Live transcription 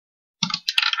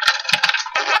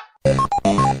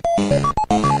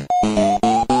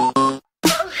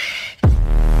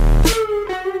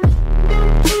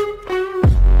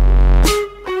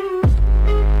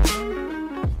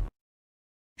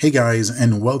Hey guys,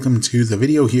 and welcome to the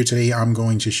video. Here today I'm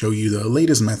going to show you the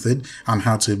latest method on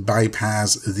how to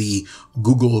bypass the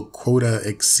Google Quota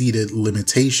Exceeded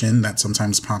limitation that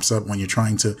sometimes pops up when you're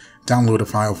trying to download a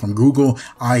file from Google.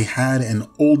 I had an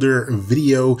older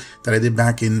video that I did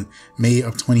back in May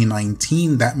of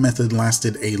 2019. That method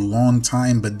lasted a long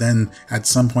time, but then at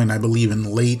some point, I believe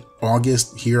in late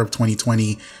August here of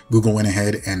 2020, Google went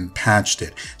ahead and patched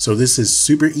it. So this is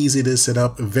super easy to set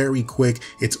up, very quick.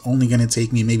 It's only going to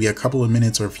take me maybe a couple of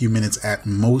minutes or a few minutes at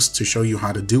most to show you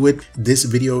how to do it. This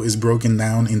video is broken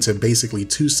down into basically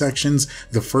two sections.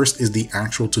 The first is the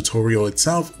actual tutorial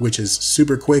itself, which is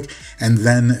super quick. And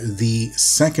then the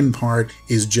second part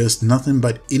is just nothing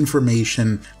but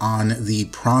information on the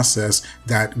process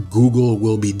that Google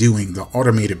will be doing, the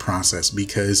automated process,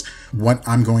 because what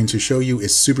I'm going to show you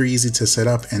is super easy to set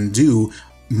up and do.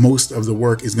 Most of the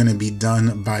work is going to be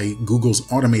done by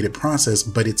Google's automated process,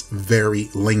 but it's very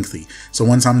lengthy. So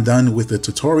once I'm done with the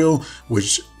tutorial,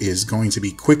 which is going to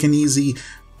be quick and easy,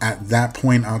 at that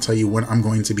point, I'll tell you what I'm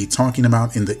going to be talking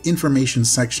about in the information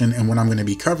section and what I'm going to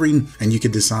be covering, and you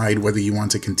can decide whether you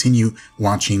want to continue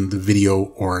watching the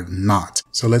video or not.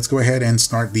 So let's go ahead and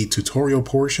start the tutorial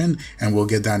portion, and we'll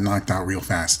get that knocked out real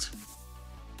fast.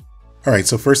 All right,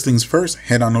 so first things first,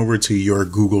 head on over to your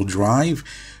Google Drive,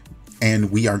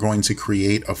 and we are going to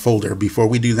create a folder. Before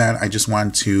we do that, I just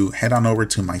want to head on over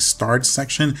to my start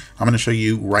section. I'm going to show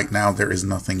you right now there is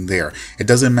nothing there. It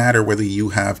doesn't matter whether you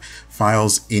have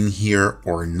files in here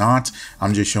or not.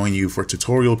 I'm just showing you for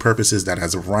tutorial purposes that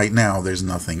as of right now, there's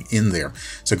nothing in there.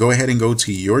 So go ahead and go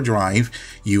to your drive.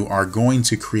 You are going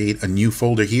to create a new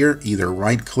folder here. Either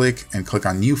right click and click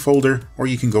on new folder, or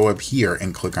you can go up here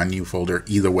and click on new folder.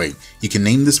 Either way, you can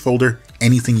name this folder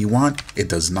anything you want. It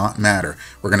does not matter.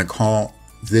 We're going to call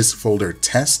this folder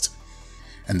test.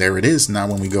 And there it is. Now,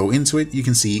 when we go into it, you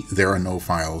can see there are no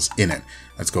files in it.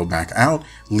 Let's go back out,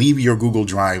 leave your Google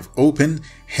Drive open,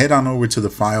 head on over to the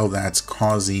file that's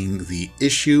causing the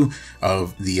issue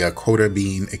of the quota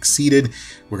being exceeded.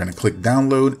 We're going to click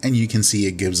download, and you can see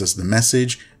it gives us the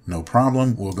message. No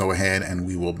problem. We'll go ahead and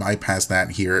we will bypass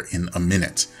that here in a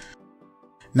minute.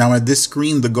 Now at this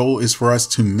screen, the goal is for us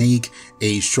to make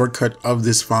a shortcut of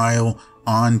this file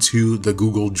onto the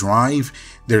Google Drive.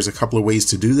 There's a couple of ways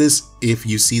to do this. If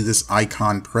you see this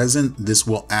icon present, this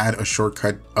will add a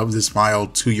shortcut of this file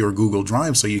to your Google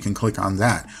Drive, so you can click on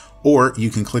that. Or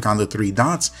you can click on the three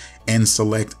dots and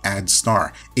select add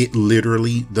star. It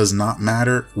literally does not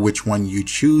matter which one you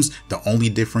choose. The only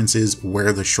difference is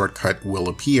where the shortcut will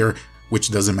appear, which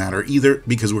doesn't matter either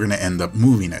because we're going to end up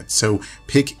moving it. So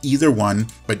pick either one,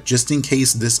 but just in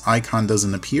case this icon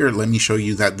doesn't appear, let me show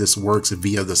you that this works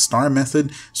via the star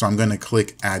method. So I'm going to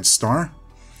click add star.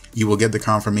 You will get the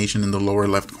confirmation in the lower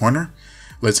left corner.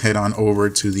 Let's head on over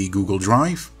to the Google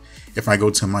Drive. If I go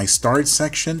to my start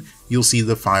section, you'll see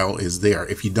the file is there.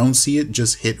 If you don't see it,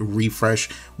 just hit refresh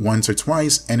once or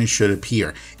twice and it should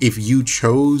appear. If you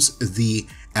chose the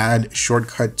add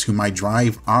shortcut to my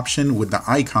drive option with the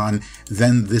icon,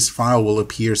 then this file will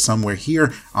appear somewhere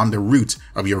here on the root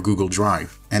of your Google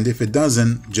Drive. And if it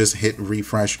doesn't, just hit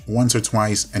refresh once or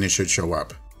twice and it should show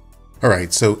up. All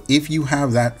right, so if you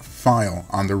have that file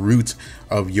on the root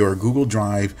of your Google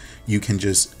Drive, you can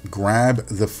just grab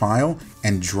the file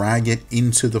and drag it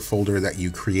into the folder that you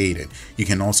created. You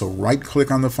can also right click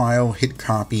on the file, hit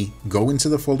copy, go into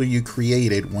the folder you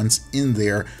created. Once in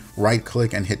there, right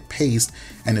click and hit paste,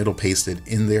 and it'll paste it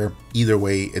in there. Either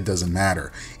way, it doesn't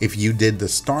matter. If you did the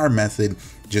star method,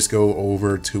 just go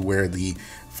over to where the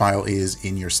file is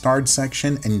in your start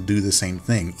section and do the same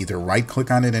thing. Either right click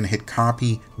on it and hit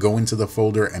copy, go into the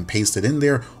folder and paste it in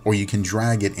there, or you can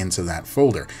drag it into that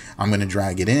folder. I'm going to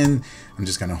drag it in. I'm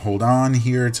just going to hold on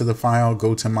here to the file,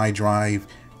 go to my drive,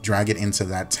 drag it into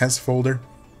that test folder,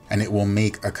 and it will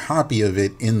make a copy of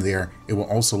it in there. It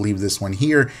will also leave this one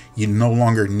here. You no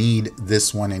longer need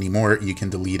this one anymore. You can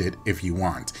delete it if you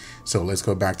want. So let's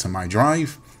go back to my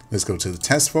drive. Let's go to the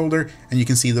test folder, and you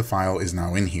can see the file is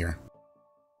now in here.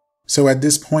 So at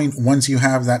this point, once you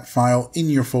have that file in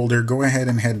your folder, go ahead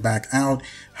and head back out,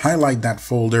 highlight that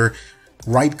folder,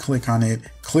 right click on it,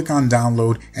 click on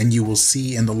download, and you will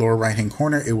see in the lower right hand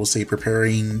corner, it will say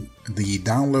preparing the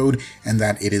download and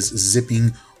that it is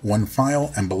zipping one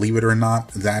file. And believe it or not,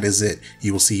 that is it.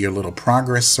 You will see your little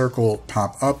progress circle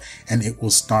pop up and it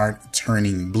will start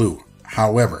turning blue.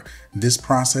 However, this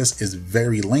process is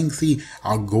very lengthy.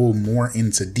 I'll go more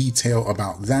into detail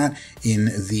about that in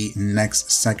the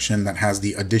next section that has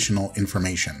the additional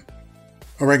information.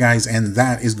 Alright guys, and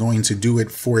that is going to do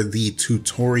it for the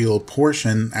tutorial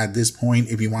portion. At this point,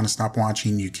 if you want to stop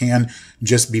watching, you can.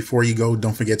 Just before you go,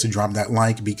 don't forget to drop that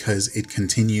like because it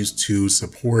continues to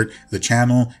support the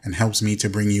channel and helps me to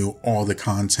bring you all the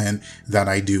content that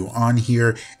I do on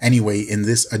here. Anyway, in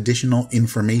this additional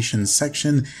information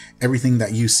section, everything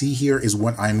that you see here is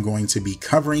what I'm going to be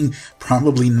covering.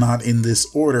 Probably not in this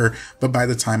order, but by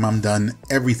the time I'm done,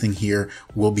 everything here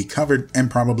will be covered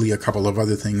and probably a couple of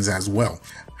other things as well.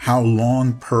 How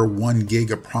long per 1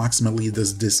 gig approximately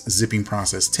does this zipping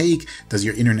process take? Does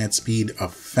your internet speed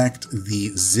affect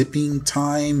the zipping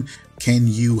time? Can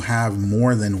you have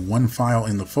more than one file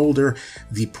in the folder?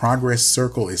 The progress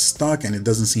circle is stuck and it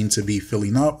doesn't seem to be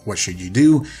filling up. What should you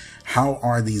do? How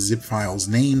are these zip files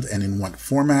named and in what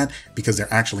format? Because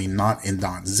they're actually not in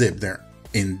 .zip, they're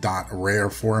in .rar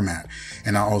format.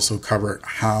 And I'll also cover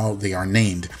how they are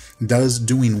named. Does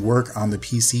doing work on the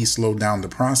PC slow down the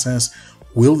process?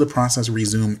 Will the process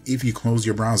resume if you close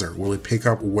your browser? Will it pick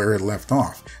up where it left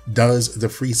off? Does the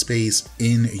free space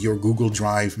in your Google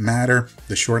Drive matter?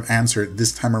 The short answer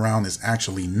this time around is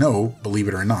actually no, believe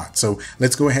it or not. So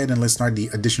let's go ahead and let's start the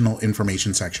additional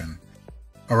information section.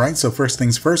 Alright, so first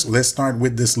things first, let's start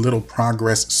with this little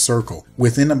progress circle.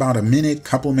 Within about a minute,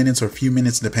 couple minutes, or a few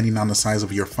minutes, depending on the size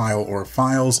of your file or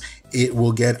files, it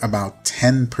will get about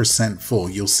 10% full.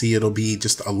 You'll see it'll be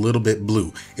just a little bit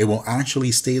blue. It will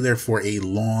actually stay there for a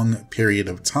long period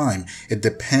of time. It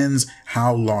depends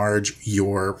how large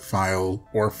your file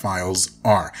or files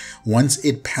are. Once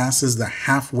it passes the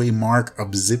halfway mark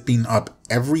of zipping up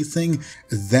everything,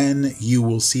 then you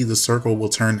will see the circle will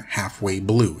turn halfway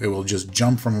blue. It will just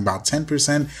jump from about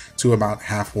 10% to about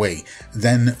halfway.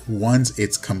 Then once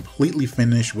it's completely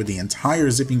finished with the entire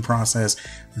zipping process,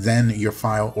 then your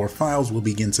file or files will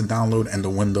begin to download and the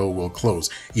window will close.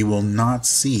 You will not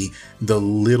see the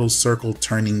little circle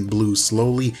turning blue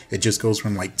slowly. It just goes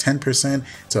from like 10%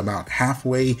 to about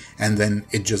halfway and then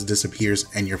it just disappears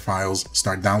and your files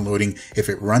start downloading. If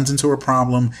it runs into a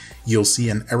problem, you'll see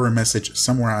an error message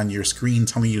somewhere on your screen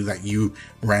telling you that you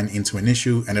ran into an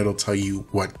issue and it'll tell you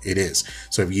what it is.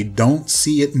 So if you don't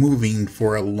see it moving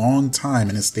for a long time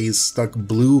and it stays stuck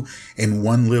blue in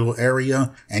one little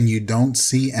area and you don't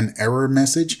see an error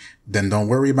message, then don't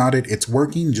worry about it. It's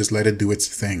working. Just let it do its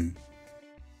thing.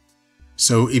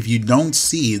 So if you don't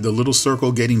see the little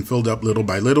circle getting filled up little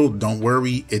by little, don't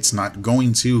worry, it's not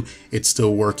going to. It's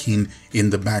still working in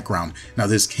the background. Now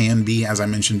this can be, as I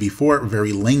mentioned before,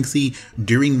 very lengthy.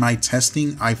 During my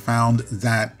testing, I found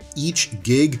that each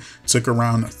gig took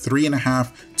around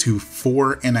 3.5 to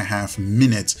 4.5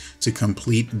 minutes to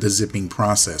complete the zipping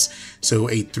process. So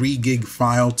a 3 gig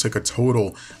file took a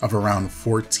total of around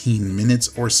 14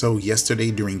 minutes or so yesterday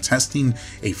during testing.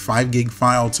 A 5 gig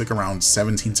file took around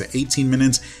 17 to 18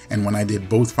 minutes. And when I did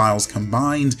both files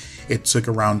combined, it took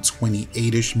around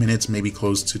 28-ish minutes, maybe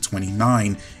close to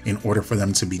 29 in order for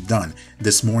them to be done.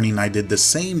 This morning, I did the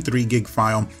same 3 gig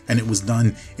file and it was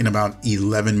done in about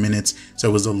 11 minutes. So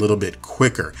it was a little bit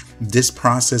quicker. This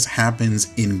process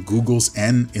happens in Google's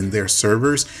and in their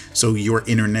servers, so your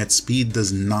internet speed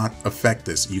does not affect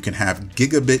this. You can have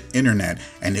gigabit internet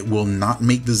and it will not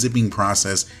make the zipping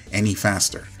process any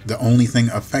faster. The only thing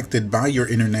affected by your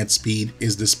internet speed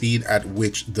is the speed at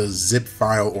which the zip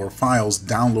file or files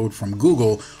download from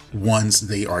Google once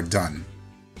they are done.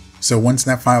 So once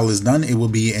that file is done, it will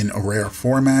be in a RAR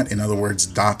format, in other words,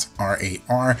 .rar.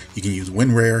 You can use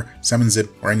WinRAR, 7-zip,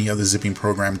 or any other zipping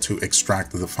program to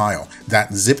extract the file.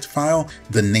 That zipped file,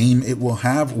 the name it will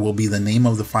have will be the name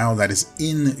of the file that is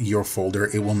in your folder.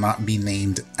 It will not be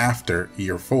named after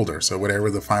your folder. So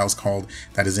whatever the file is called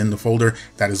that is in the folder,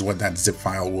 that is what that zip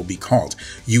file will be called.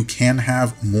 You can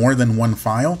have more than one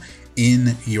file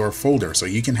in your folder. So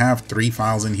you can have 3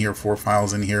 files in here, 4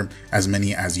 files in here, as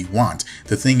many as you want.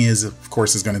 The thing is, of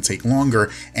course, it's going to take longer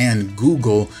and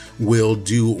Google will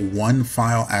do 1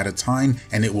 file at a time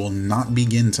and it will not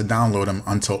begin to download them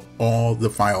until all the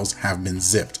files have been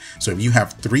zipped. So if you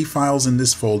have 3 files in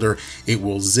this folder, it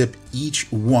will zip each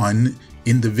one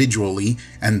individually,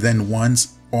 and then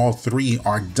once all 3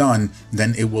 are done,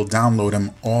 then it will download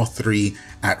them all 3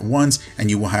 at once and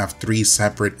you will have 3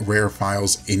 separate RAR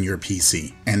files in your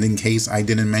PC. And in case I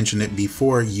didn't mention it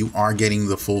before, you are getting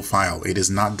the full file. It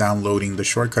is not downloading the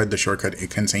shortcut. The shortcut,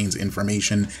 it contains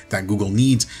information that Google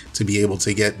needs to be able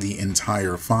to get the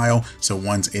entire file. So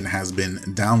once it has been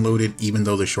downloaded, even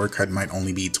though the shortcut might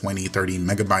only be 20-30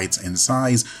 megabytes in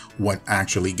size, what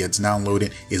actually gets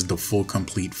downloaded is the full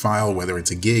complete file, whether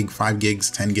it's a gig, 5 gigs,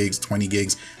 10 gigs, 20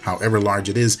 gigs, however large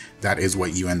it is, that is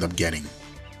what you end up getting.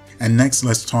 And next,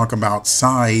 let's talk about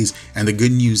size. And the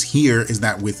good news here is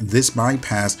that with this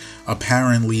bypass,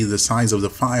 apparently the size of the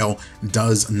file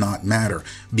does not matter,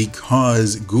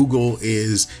 because Google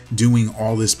is doing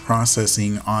all this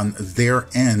processing on their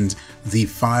end. The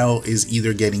file is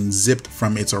either getting zipped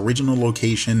from its original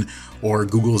location, or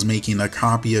Google's making a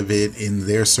copy of it in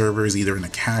their servers, either in a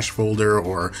cache folder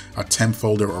or a temp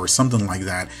folder or something like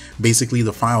that. Basically,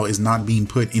 the file is not being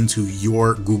put into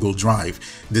your Google Drive.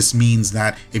 This means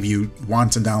that if you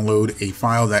want to download a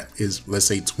file that is, let's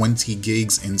say, 20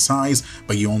 gigs in size,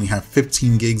 but you only have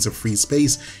 15 gigs of free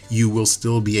space, you will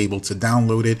still be able to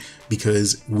download it,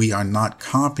 because we are not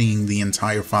copying the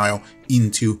entire file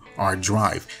into our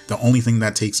drive. The only thing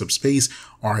that takes up space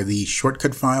are the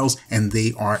shortcut files, and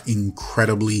they are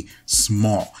incredibly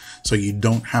small. So you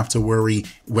don't have to worry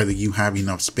whether you have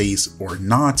enough space or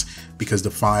not, because the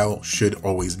file should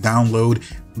always download.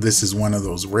 This is one of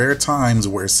those rare times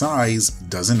where size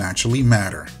doesn't actually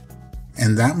matter.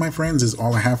 And that, my friends, is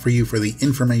all I have for you for the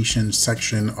information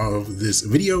section of this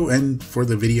video, and for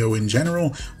the video in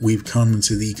general. We've come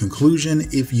to the conclusion.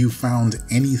 If you found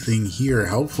anything here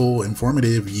helpful,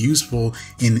 informative, useful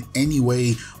in any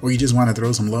way, or you just want to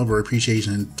throw some love or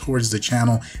appreciation towards the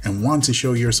channel and want to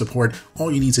show your support,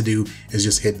 all you need to do is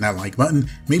just hit that like button,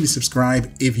 maybe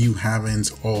subscribe if you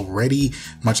haven't already.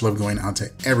 Much love going out to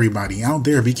everybody out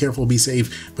there. Be careful, be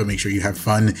safe, but make sure you have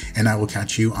fun, and I will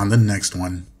catch you on the next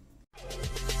one.